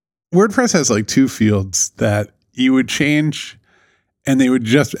WordPress has like two fields that you would change and they would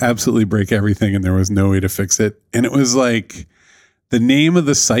just absolutely break everything and there was no way to fix it. And it was like the name of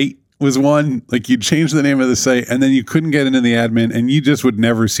the site was one, like you'd change the name of the site and then you couldn't get into the admin and you just would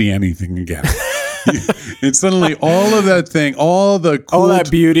never see anything again. And suddenly all of that thing, all the cool, all that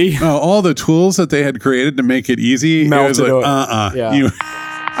beauty, all the tools that they had created to make it easy, melted it was like, Yeah.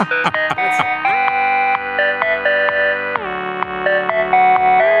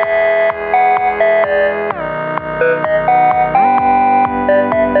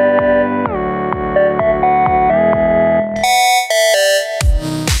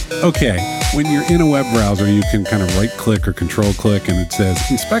 Okay, when you're in a web browser, you can kind of right click or control click and it says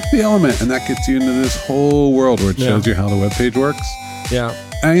inspect the element, and that gets you into this whole world where it shows you how the web page works. Yeah.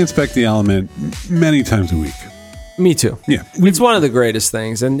 I inspect the element many times a week. Me too. Yeah. It's one of the greatest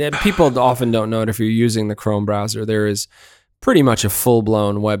things. And people often don't know it if you're using the Chrome browser. There is pretty much a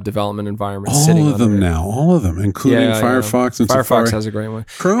full-blown web development environment sitting all of them now, all of them, including Firefox and Safari. Firefox has a great one.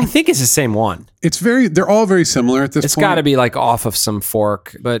 Chrome? I think it's the same one. They're all very similar at this point. It's got to be like off of some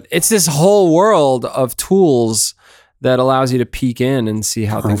fork, but it's this whole world of tools that allows you to peek in and see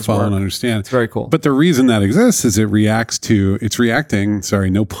how things work. And understand. It's very cool. But the reason that exists is it's reacting,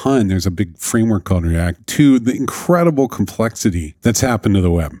 sorry, no pun, there's a big framework called React, to the incredible complexity that's happened to the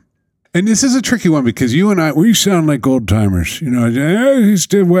web. And this is a tricky one because you and I, we sound like old timers. You know,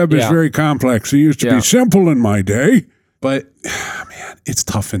 the web is very complex. It used to be simple in my day. But, man, it's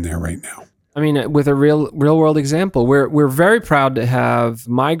tough in there right now. I mean, with a real world example, we're very proud to have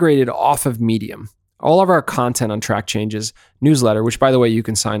migrated off of Medium. All of our content on Track Changes newsletter, which, by the way, you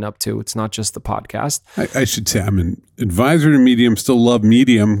can sign up to. It's not just the podcast. I should say I'm an advisor to Medium, still love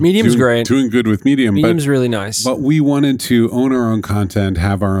Medium. Medium's great. Doing good with Medium. Medium's really nice. But we wanted to own our own content,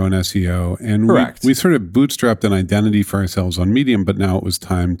 have our own SEO. And we sort of bootstrapped an identity for ourselves on Medium, but now it was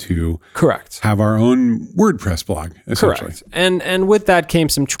time to have our own WordPress blog, essentially. Correct. And with that came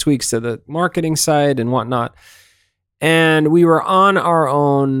some tweaks to the marketing site and whatnot. And we were on our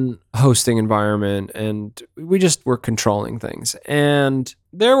own hosting environment and we just were controlling things. And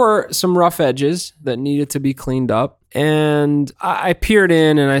there were some rough edges that needed to be cleaned up. And I peered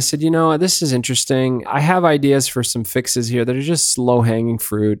in and I said, you know, this is interesting. I have ideas for some fixes here that are just low-hanging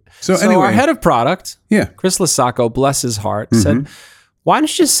fruit. So anyway, our head of product, Chris Lasacco, bless his heart, said, why don't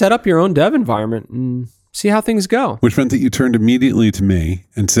you just set up your own dev environment and see how things go? Which meant that you turned immediately to me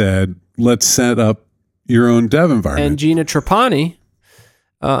and said, let's set up your own dev environment. And Gina Trapani,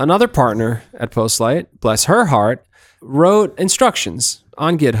 another partner at Postlight, bless her heart, wrote instructions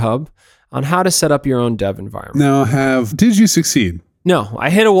on GitHub on how to set up your own dev environment. Now, did you succeed? No, I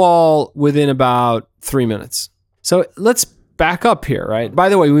hit a wall within about 3 minutes. So let's back up here, right? By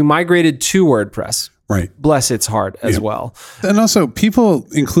the way, we migrated to WordPress. Right. Bless its heart as well. And also, people,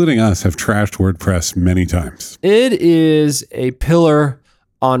 including us, have trashed WordPress many times. It is a pillar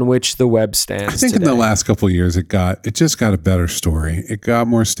on which the web stands. I think in the last couple of years, it just got a better story. It got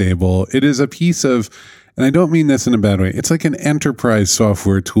more stable. It is a piece of, and I don't mean this in a bad way, it's like an enterprise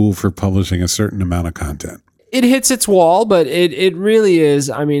software tool for publishing a certain amount of content. It hits its wall, but it really is,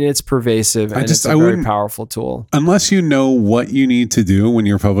 I mean, it's pervasive and it's a very powerful tool. Unless you know what you need to do when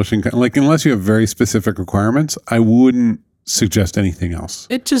you're publishing, like unless you have very specific requirements, I wouldn't suggest anything else.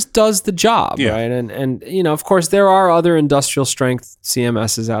 It just does the job, right? And you know, of course, there are other industrial strength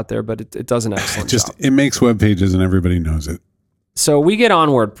CMSs out there, but it does an excellent job. It makes web pages and everybody knows it. So we get on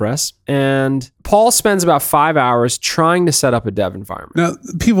WordPress and Paul spends about 5 hours trying to set up a dev environment. Now,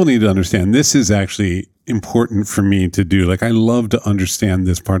 people need to understand this is actually important for me to do. Like, I love to understand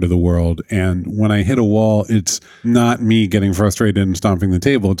this part of the world. And when I hit a wall, it's not me getting frustrated and stomping the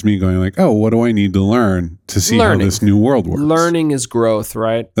table. It's me going like, oh, what do I need to learn to see how this new world works? Learning is growth,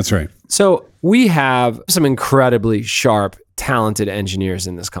 right? That's right. So we have some incredibly sharp, talented engineers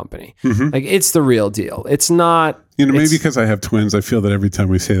in this company. Like, it's the real deal. It's not... You know, maybe because I have twins, I feel that every time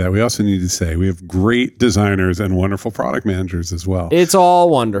we say that, we also need to say we have great designers and wonderful product managers as well. It's all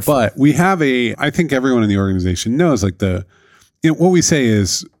wonderful. But we have I think everyone in the organization knows, like what we say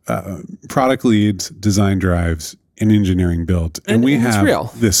is product leads, design drives, and engineering builds. And we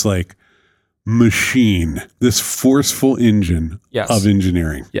have this like machine, this forceful engine of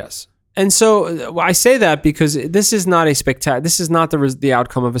engineering. Yes. And so I say that because this is not this is not the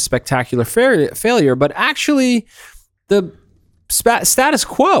outcome of a spectacular failure, but actually the status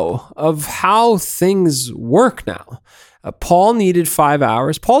quo of how things work now. Paul needed 5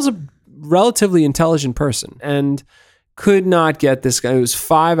 hours. Paul's a relatively intelligent person and could not get this guy. It was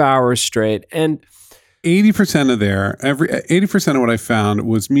 5 hours straight. And 80% of what I found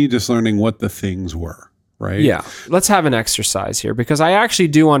was me just learning what the things were. right? Yeah. Let's have an exercise here because I actually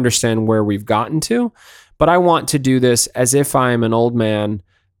do understand where we've gotten to, but I want to do this as if I'm an old man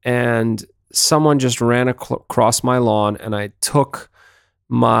and someone just ran across my lawn and I took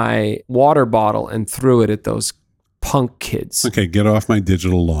my water bottle and threw it at those punk kids. Okay, get off my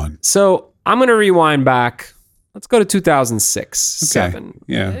digital lawn. So I'm going to rewind back. Let's go to 2006, 7.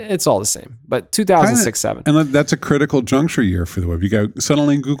 Yeah. It's all the same, but 2006, 7. And that's a critical juncture year for the web. You got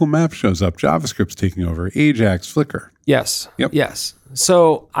suddenly Google Maps shows up, JavaScript's taking over, Ajax, Flickr. Yes. Yep. Yes.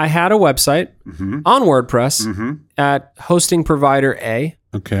 So I had a website on WordPress at hosting provider A.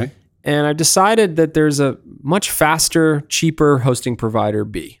 Okay. And I decided that there's a much faster, cheaper hosting provider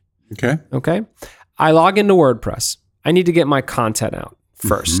B. Okay. Okay. I log into WordPress. I need to get my content out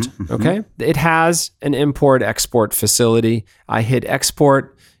first. Okay. It has an import export facility. I hit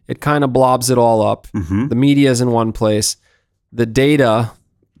export. It kind of blobs it all up. The media is in one place. The data,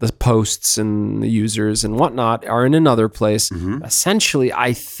 the posts and the users and whatnot are in another place. Essentially,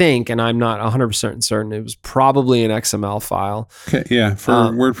 I think, and I'm not 100% certain, it was probably an XML file. Okay. Yeah. For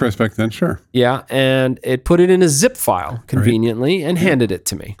WordPress back then, sure. Yeah. And it put it in a zip file conveniently and handed it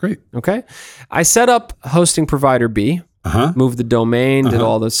to me. Great. Okay. I set up hosting provider B, moved the domain, did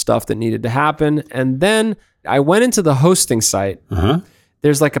all the stuff that needed to happen. And then I went into the hosting site.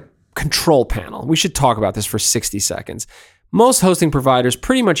 There's like a control panel. We should talk about this for 60 seconds. Most hosting providers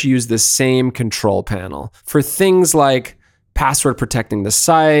pretty much use the same control panel for things like password protecting the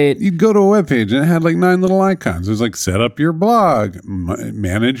site. You'd go to a web page and it had like 9 little icons. It was like set up your blog,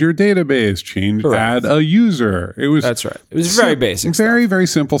 manage your database, add a user. That's right. It was very basic. Very, very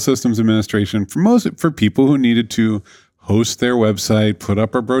simple systems administration for people who needed to host their website, put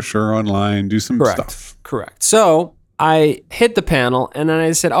up a brochure online, do some stuff. Correct. So I hit the panel and then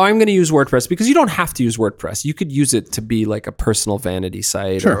I said, I'm going to use WordPress because you don't have to use WordPress. You could use it to be like a personal vanity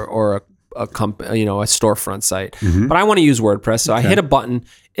site or a storefront site. But I want to use WordPress. So I hit a button.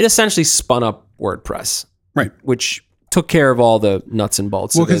 It essentially spun up WordPress. Right. Which took care of all the nuts and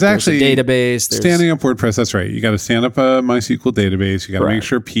bolts. Well, because actually, database, standing up WordPress, that's right. You got to stand up a MySQL database. You got to make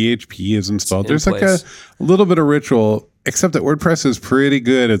sure PHP is installed. There's like a little bit of ritual, except that WordPress is pretty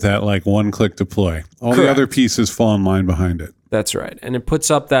good at that like one-click deploy. All the other pieces fall in line behind it. That's right. And it puts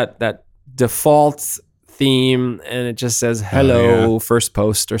up that default theme and it just says hello first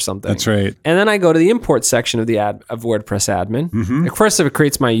post or something. That's right. And then I go to the import section of of WordPress admin. Of course, if it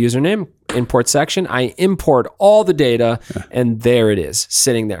creates my username, import section, I import all the data and there it is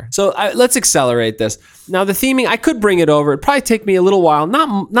sitting there. So let's accelerate this. Now the theming, I could bring it over. It'd probably take me a little while.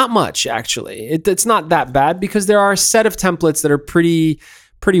 Not much actually. It's not that bad because there are a set of templates that are pretty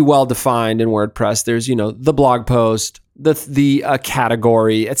well defined in WordPress. There's, the blog post, the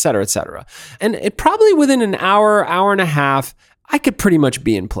category, et cetera, et cetera. And it probably within an hour and a half, I could pretty much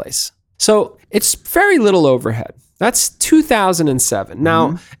be in place. So it's very little overhead. That's 2007.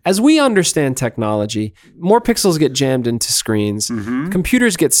 Now, as we understand technology, more pixels get jammed into screens.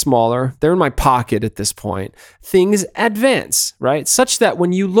 Computers get smaller. They're in my pocket at this point. Things advance, right? Such that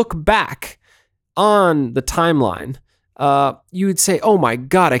when you look back on the timeline, you would say, oh my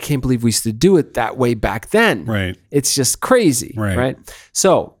God, I can't believe we used to do it that way back then. Right. It's just crazy, right?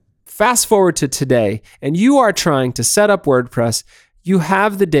 So fast forward to today, and you are trying to set up WordPress. You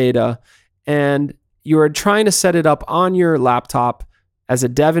have the data, and you are trying to set it up on your laptop as a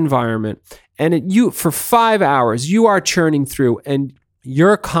dev environment. And for 5 hours, you are churning through, and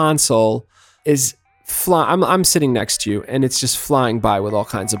your console is flying. I'm sitting next to you, and it's just flying by with all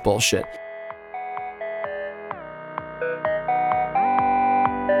kinds of bullshit.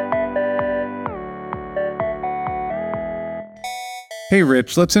 Hey,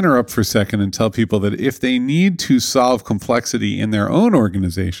 Rich, let's interrupt for a second and tell people that if they need to solve complexity in their own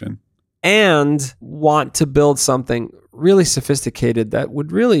organization and want to build something really sophisticated that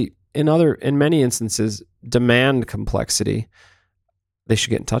would really, in many instances, demand complexity, they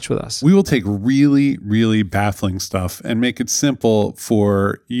should get in touch with us. We will take really, really baffling stuff and make it simple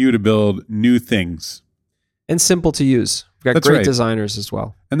for you to build new things. And simple to use. We've got great designers as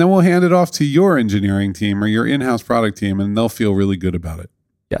well. And then we'll hand it off to your engineering team or your in-house product team, and they'll feel really good about it.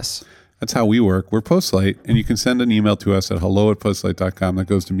 Yes. That's how we work. We're Postlight, and you can send an email to us at hello@postlight.com that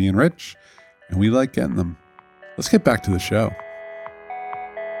goes to me and Rich, and we like getting them. Let's get back to the show.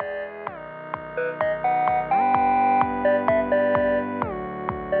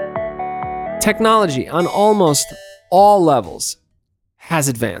 Technology on almost all levels has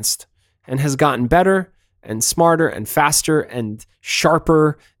advanced and has gotten better and smarter and faster and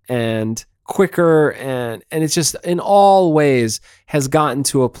sharper and quicker. And it's just in all ways has gotten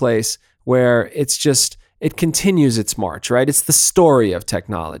to a place where it continues its march, right? It's the story of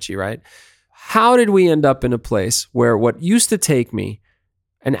technology, right? How did we end up in a place where what used to take me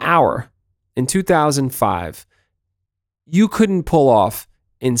an hour in 2005, you couldn't pull off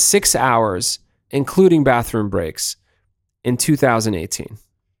in 6 hours, including bathroom breaks, in 2018?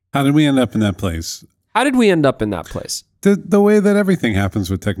 How did we end up in that place? How did we end up in that place? The way that everything happens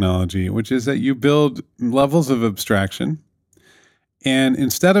with technology, which is that you build levels of abstraction. And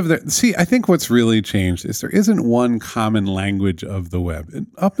instead of I think what's really changed is there isn't one common language of the web. And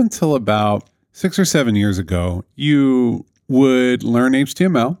up until about 6 or 7 years ago, you would learn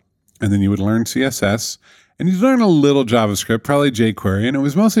HTML, and then you would learn CSS, and you'd learn a little JavaScript, probably jQuery, and it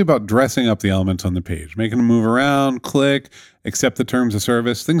was mostly about dressing up the elements on the page, making them move around, click, accept the terms of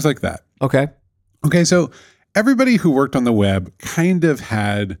service, things like that. Okay, so everybody who worked on the web kind of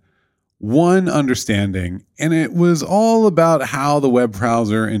had one understanding, and it was all about how the web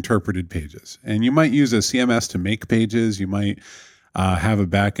browser interpreted pages. And you might use a CMS to make pages. You might have a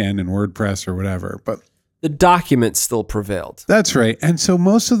backend in WordPress or whatever, but the document still prevailed. That's right. And so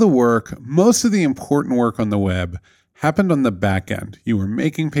most of the important work on the web happened on the back end. You were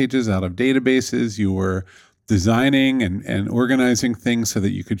making pages out of databases. You were designing and organizing things so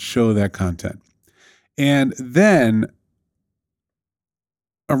that you could show that content. And then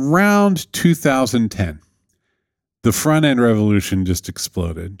around 2010, the front end revolution just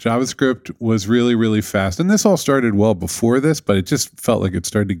exploded. JavaScript was really, really fast. And this all started well before this, but it just felt like it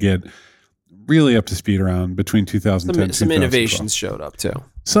started to get really up to speed around between 2010 and 2012. Some innovations showed up too.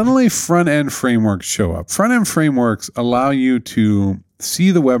 Suddenly, front end frameworks show up. Front end frameworks allow you to see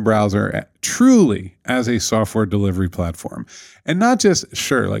the web browser truly as a software delivery platform. And not just,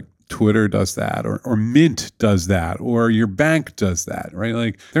 sure, like Twitter does that, or Mint does that, or your bank does that, right?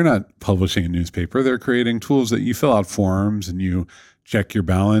 Like they're not publishing a newspaper. They're creating tools that you fill out forms and you check your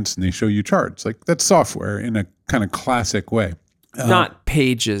balance and they show you charts. Like that's software in a kind of classic way. Not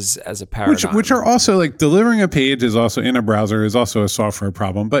pages as a paradigm. Which are also like delivering a page is also in a browser is also a software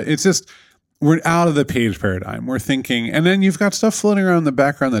problem, but it's just we're out of the page paradigm. We're thinking, and then you've got stuff floating around in the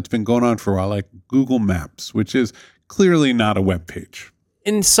background that's been going on for a while, like Google Maps, which is clearly not a web page.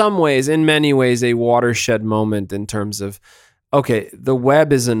 In some ways, in many ways, a watershed moment in terms of, okay, the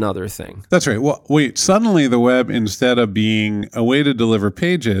web is another thing. That's right. Well, wait, suddenly the web, instead of being a way to deliver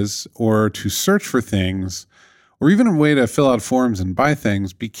pages or to search for things, or even a way to fill out forms and buy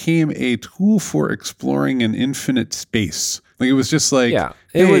things, became a tool for exploring an infinite space. Like it was just like,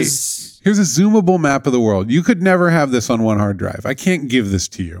 here's a zoomable map of the world. You could never have this on one hard drive. I can't give this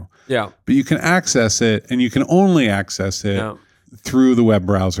to you. Yeah. But you can access it, and you can only access it through the web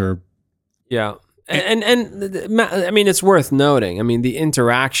browser. Yeah. And I mean, it's worth noting. I mean, the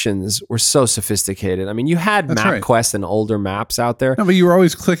interactions were so sophisticated. I mean, you had MapQuest and older maps out there. No, but you were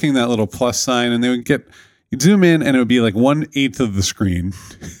always clicking that little plus sign, and they would you'd zoom in, and it would be like 1/8 of the screen.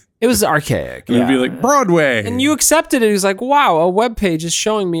 It was archaic. It would be like Broadway. And you accepted it. It was like, wow, a web page is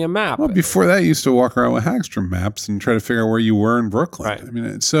showing me a map. Well, before that, you used to walk around with Hagstrom maps and try to figure out where you were in Brooklyn. Right. I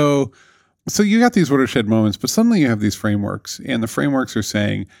mean, so you got these watershed moments, but suddenly you have these frameworks, and the frameworks are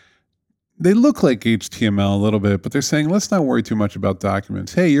saying, they look like HTML a little bit, but they're saying, let's not worry too much about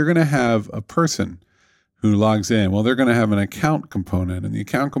documents. Hey, you're going to have a person who logs in. Well, they're going to have an account component, and the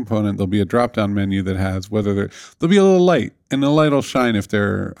account component, there'll be a drop-down menu that has there'll be a little light, and the light will shine if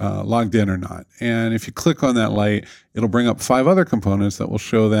they're logged in or not. And if you click on that light, it'll bring up 5 other components that will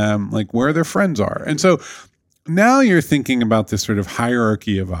show them like where their friends are. And so now you're thinking about this sort of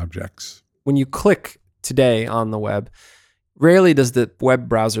hierarchy of objects. When you click today on the web, rarely does the web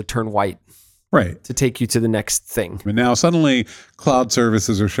browser turn white. Right. To take you to the next thing. But now suddenly cloud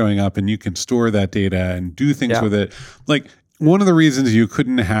services are showing up, and you can store that data and do things with it. Like one of the reasons you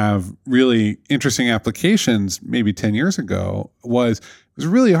couldn't have really interesting applications maybe 10 years ago was it was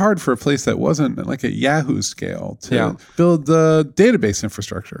really hard for a place that wasn't like at Yahoo scale to build the database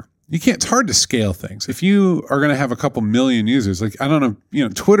infrastructure. It's hard to scale things. If you are going to have a couple million users, like I don't know,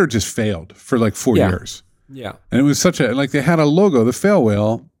 Twitter just failed for like 4 years. Yeah. And it was they had a logo, the fail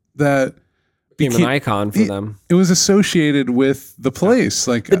whale, that became an icon for them. It was associated with the place.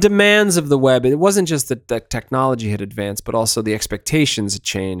 Like the demands of the web. It wasn't just that the technology had advanced, but also the expectations had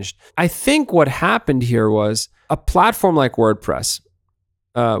changed. I think what happened here was a platform like WordPress,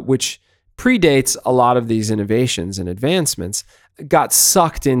 which predates a lot of these innovations and advancements, got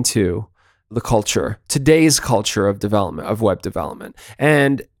sucked into the culture, today's culture of development, of web development.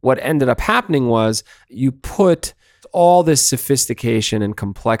 And what ended up happening was you put all this sophistication and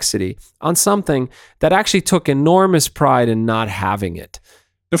complexity on something that actually took enormous pride in not having it.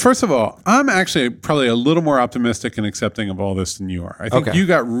 Now, first of all, I'm actually probably a little more optimistic and accepting of all this than you are. I think you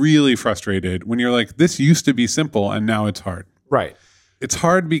got really frustrated when you're like, this used to be simple and now it's hard. Right. It's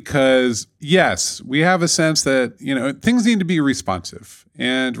hard because, yes, we have a sense that, things need to be responsive.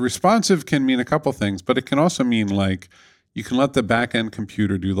 And responsive can mean a couple things, but it can also mean like you can let the back-end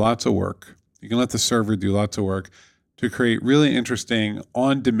computer do lots of work. You can let the server do lots of work to create really interesting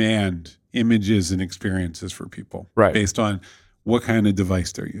on-demand images and experiences for people based on what kind of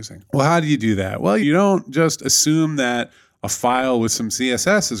device they're using. Well, how do you do that? Well, you don't just assume that a file with some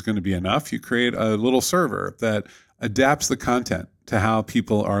CSS is going to be enough. You create a little server that adapts the content to how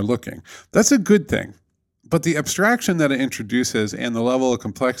people are looking. That's a good thing. But the abstraction that it introduces and the level of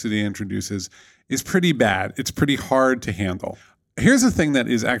complexity it introduces is pretty bad. It's pretty hard to handle. Here's the thing that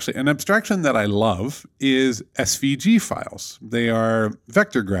is actually an abstraction that I love is SVG files. They are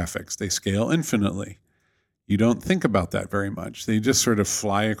vector graphics. They scale infinitely. You don't think about that very much. They just sort of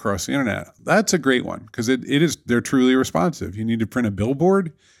fly across the internet. That's a great one because they're truly responsive. You need to print a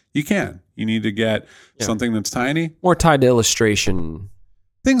billboard, you can. You need to get something that's tiny. More tied to illustration.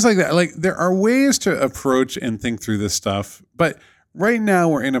 Things like that. Like there are ways to approach and think through this stuff, but right now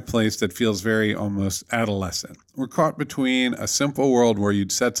we're in a place that feels very almost adolescent. We're caught between a simple world where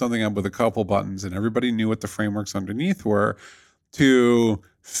you'd set something up with a couple buttons and everybody knew what the frameworks underneath were to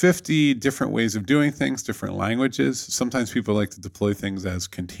 50 different ways of doing things, different languages. Sometimes people like to deploy things as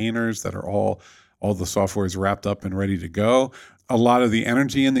containers that are all the software is wrapped up and ready to go. A lot of the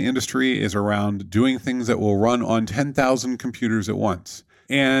energy in the industry is around doing things that will run on 10,000 computers at once.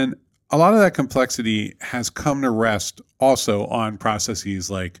 And a lot of that complexity has come to rest also on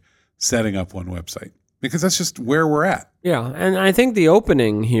processes like setting up one website, because that's just where we're at. Yeah, and I think the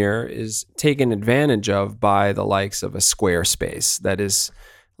opening here is taken advantage of by the likes of a Squarespace. That is,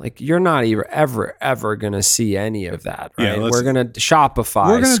 like, you're not ever going to see any of that, right? Yeah, we're going to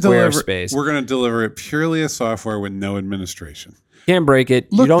Shopify, Squarespace. We're going to deliver it purely as software with no administration. Can't break it.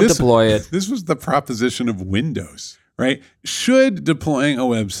 You don't deploy it. This was the proposition of Windows, right? Should deploying a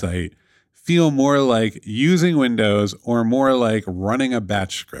website feel more like using Windows or more like running a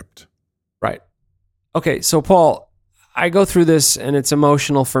batch script? Right. Okay, so Paul, I go through this and it's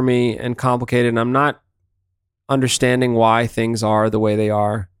emotional for me and complicated, and I'm not understanding why things are the way they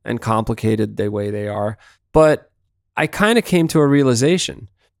are and complicated the way they are. But I kind of came to a realization.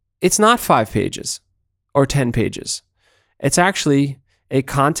 It's not 5 pages or 10 pages. It's actually a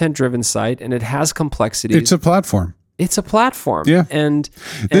content-driven site, and it has complexities. It's a platform. It's a platform. Yeah. And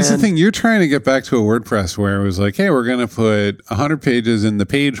this is the thing. You're trying to get back to a WordPress where it was like, hey, we're going to put 100 pages in the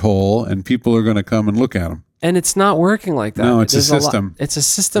page hole and people are going to come and look at them. And it's not working like that. No, it's a system. It's a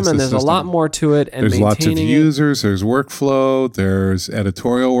system, and there's a lot more to it. And there's lots of users. There's workflow. There's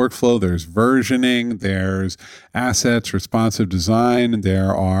editorial workflow. There's versioning. There's assets, responsive design.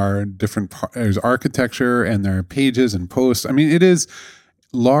 There are there's architecture, and there are pages and posts. I mean, it is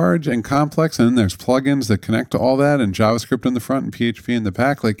large and complex, and then there's plugins that connect to all that, and JavaScript in the front and PHP in the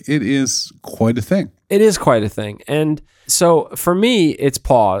back. Like, it is quite a thing. It is quite a thing. And so for me, it's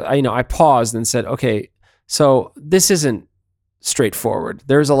pause. I paused and said, okay, so this isn't straightforward.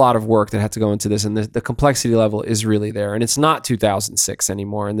 There's a lot of work that had to go into this, and the complexity level is really there. And it's not 2006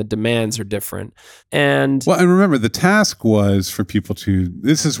 anymore, and the demands are different. And remember, the task was for people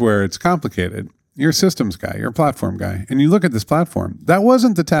this is where it's complicated. You're a systems guy, you're a platform guy, and you look at this platform. That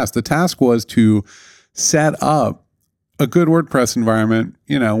wasn't the task. The task was to set up a good WordPress environment,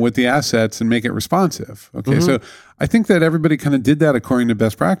 with the assets and make it responsive. Okay, So I think that everybody kind of did that according to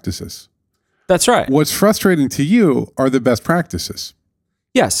best practices. That's right. What's frustrating to you are the best practices.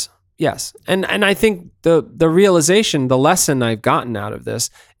 Yes. And I think the realization, the lesson I've gotten out of this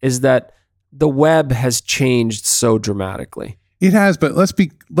is that the web has changed so dramatically. It has, but let's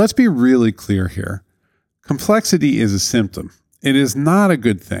be really clear here. Complexity is a symptom. It is not a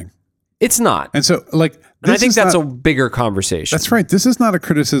good thing. It's not. And so, I think that's a bigger conversation. That's right. This is not a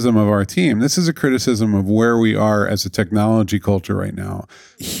criticism of our team. This is a criticism of where we are as a technology culture right now.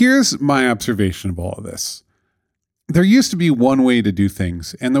 Here's my observation of all of this. There used to be one way to do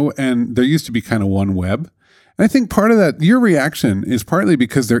things, and there used to be kind of one web. And I think part of that, your reaction is partly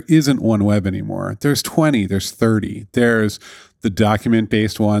because there isn't one web anymore. There's 20, there's 30. There's the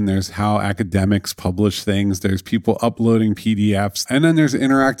document-based one. There's how academics publish things. There's people uploading PDFs. And then there's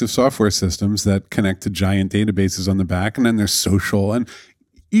interactive software systems that connect to giant databases on the back. And then there's social. And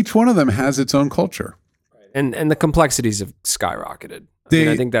each one of them has its own culture. And the complexities have skyrocketed.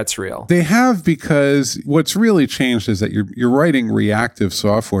 I think that's real. They have, because what's really changed is that you're writing reactive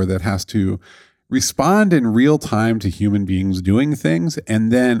software that has to respond in real time to human beings doing things, and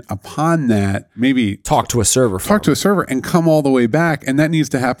then upon that, maybe talk to a server and come all the way back, and that needs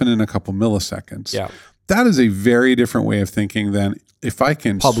to happen in a couple milliseconds. Yeah. That is a very different way of thinking than if I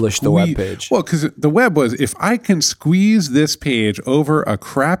can Publish the web page. Well, because the web was, if I can squeeze this page over a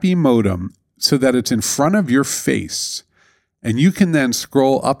crappy modem so that it's in front of your face and you can then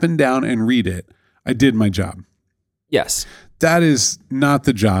scroll up and down and read it, I did my job. Yes. That is not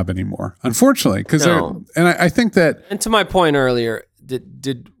the job anymore, unfortunately. I think that... And to my point earlier,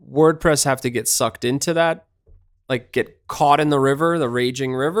 did WordPress have to get sucked into that? Like get caught in the river, the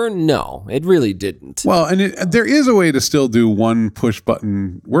raging river? No, it really didn't. Well, and there is a way to still do one push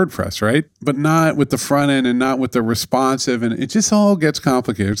button WordPress, right? But not with the front end and not with the responsive. And it just all gets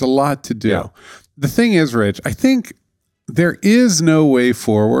complicated. There's a lot to do. Yeah. The thing is, Rich, I think there is no way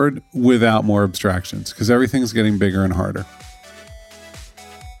forward without more abstractions because everything's getting bigger and harder.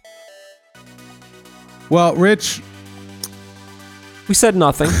 Well, Rich, we said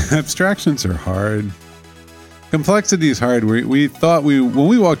nothing. Abstractions are hard. Complexity is hard. We thought when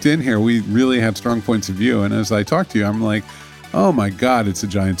we walked in here, we really had strong points of view. And as I talk to you, I'm like, oh my God, it's a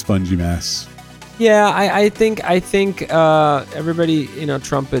giant spongy mess. Yeah, I think everybody,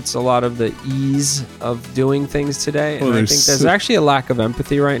 trumpets a lot of the ease of doing things today. And I think there's actually a lack of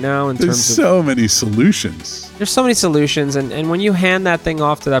empathy right now in terms of... There's so many solutions. There's so many solutions. And when you hand that thing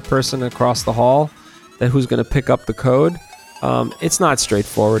off to that person across the hall, who's going to pick up the code, it's not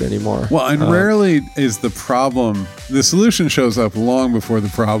straightforward anymore. Well, and rarely is the problem, the solution shows up long before the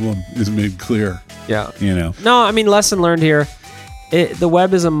problem is made clear. Yeah. No, I mean, lesson learned here. The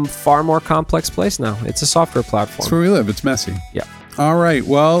web is a far more complex place now. It's a software platform. It's where we live. It's messy. Yeah. All right.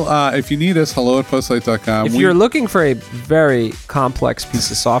 Well, if you need us, hello@postlight.com. If you're looking for a very complex piece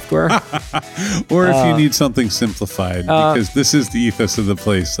of software. Or if you need something simplified, because this is the ethos of the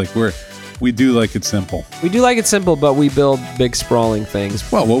place. Like we do like it simple. We do like it simple, but we build big sprawling things.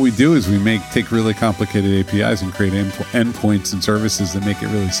 Well, what we do is we take really complicated APIs and create endpoints and services that make it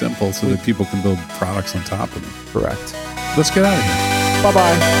really simple so that people can build products on top of them. Correct. Let's get out of here.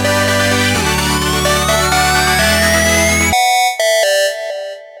 Bye-bye.